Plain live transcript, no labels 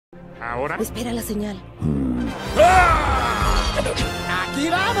¿Ahora? Espera la señal. ¡Aquí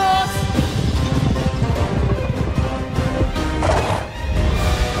vamos!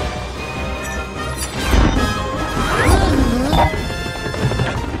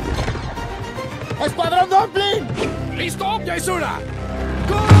 ¡Escuadrón Dumpling! ¡Listo! ¡Ya es hora!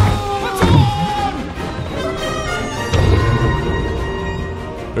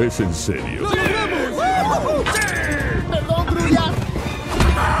 ¿Es en serio? ¡Perdón, Grulla!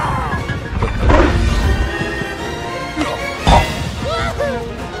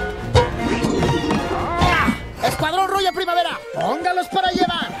 ¡Escuadrón Roya Primavera! ¡Póngalos para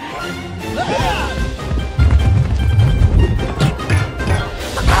llevar!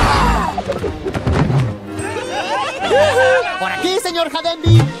 ¡Por aquí, señor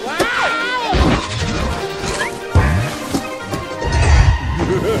Hadenby!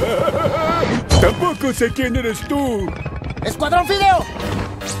 Tampoco sé quién eres tú. ¡Escuadrón Fideo!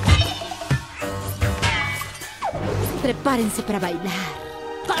 Prepárense para bailar.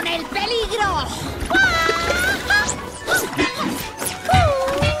 ¡Con el peligro!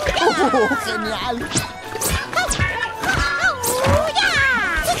 ¡Genial!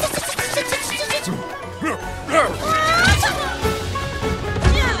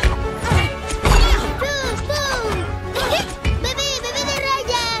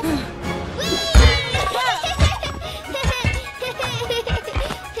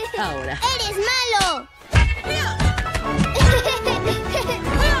 Ahora. ¡Eres malo!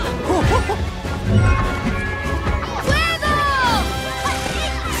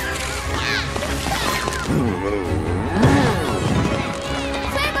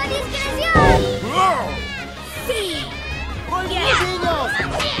 ¡Fuego a discreción! ¡Sí! ¡Muy bien, niños!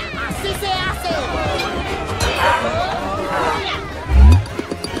 ¡Así se hace!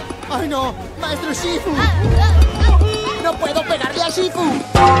 ¡Ay, no! ¡Maestro Shifu! ¡No puedo pegarle a Shifu!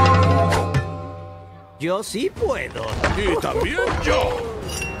 Yo sí puedo. ¡Y también yo!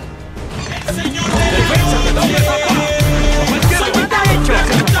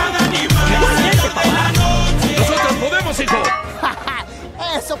 ¡Nosotros podemos, hijo!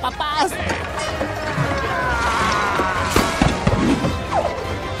 ¡Eso, papás!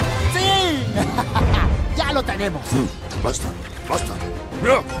 ¡Sí! ¡Ya lo tenemos! Basta, basta.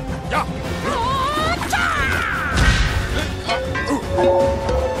 ¡Ya!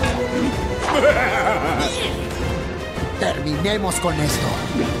 Terminemos con esto.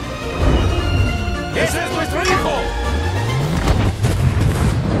 ¡Ese es nuestro hijo!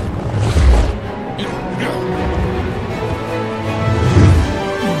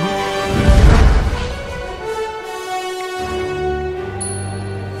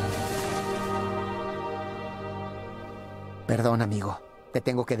 Perdón, amigo. Te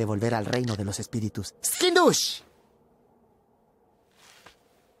tengo que devolver al reino de los espíritus. ¡Skindush!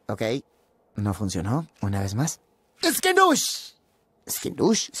 Ok. ¿No funcionó? ¿Una vez más? ¡Skindush!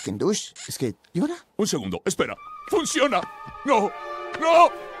 ¿Skindush? ¿Skindush? ¿Es que... ¿Y ahora? Un segundo, espera. ¡Funciona! ¡No! ¡No!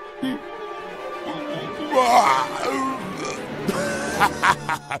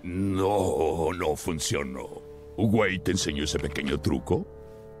 No, no funcionó. ¿Güey te enseñó ese pequeño truco?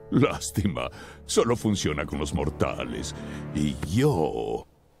 Lástima. Solo funciona con los mortales. Y yo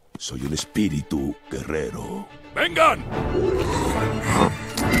soy un espíritu guerrero. ¡Vengan!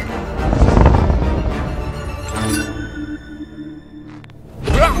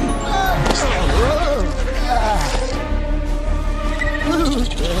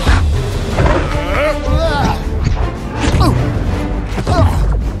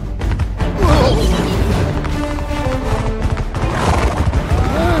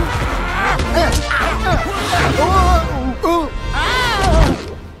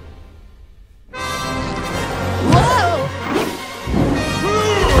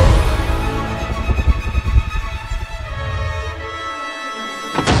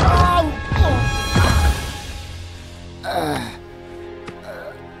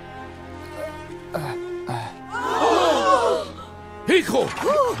 ¡Hijo!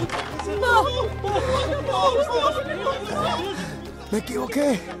 Me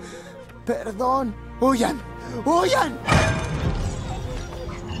equivoqué. Perdón. ¡Huyan! ¡Huyan!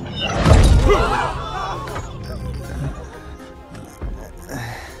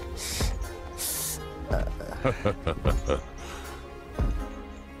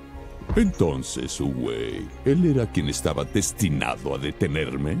 Entonces, güey, ¿él era quien estaba destinado a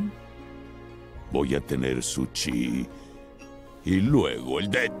detenerme? Voy a tener su chi y luego el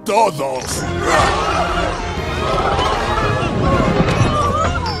de todos.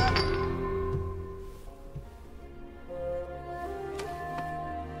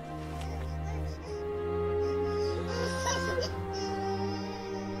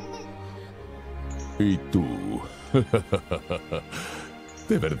 ¿Y tú?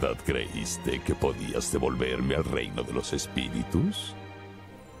 ¿De verdad creíste que podías devolverme al reino de los espíritus?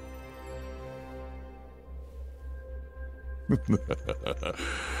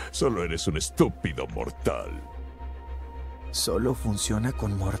 Solo eres un estúpido mortal. Solo funciona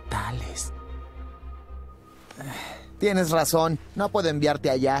con mortales. Tienes razón, no puedo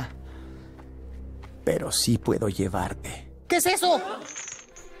enviarte allá. Pero sí puedo llevarte. ¿Qué es eso?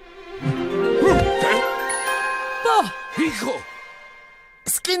 ¡Hijo!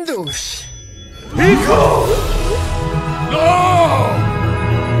 Skin douche. ¡Hijo! ¡No!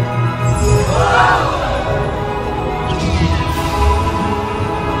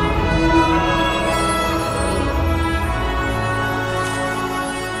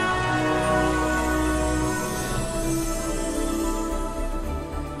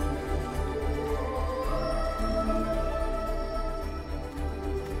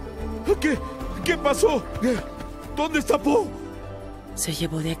 ¿Qué pasó? ¿Dónde está Po? Se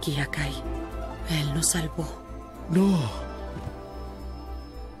llevó de aquí a Kai. Él nos salvó. No.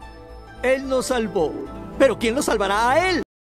 Él nos salvó. ¿Pero quién lo salvará a él?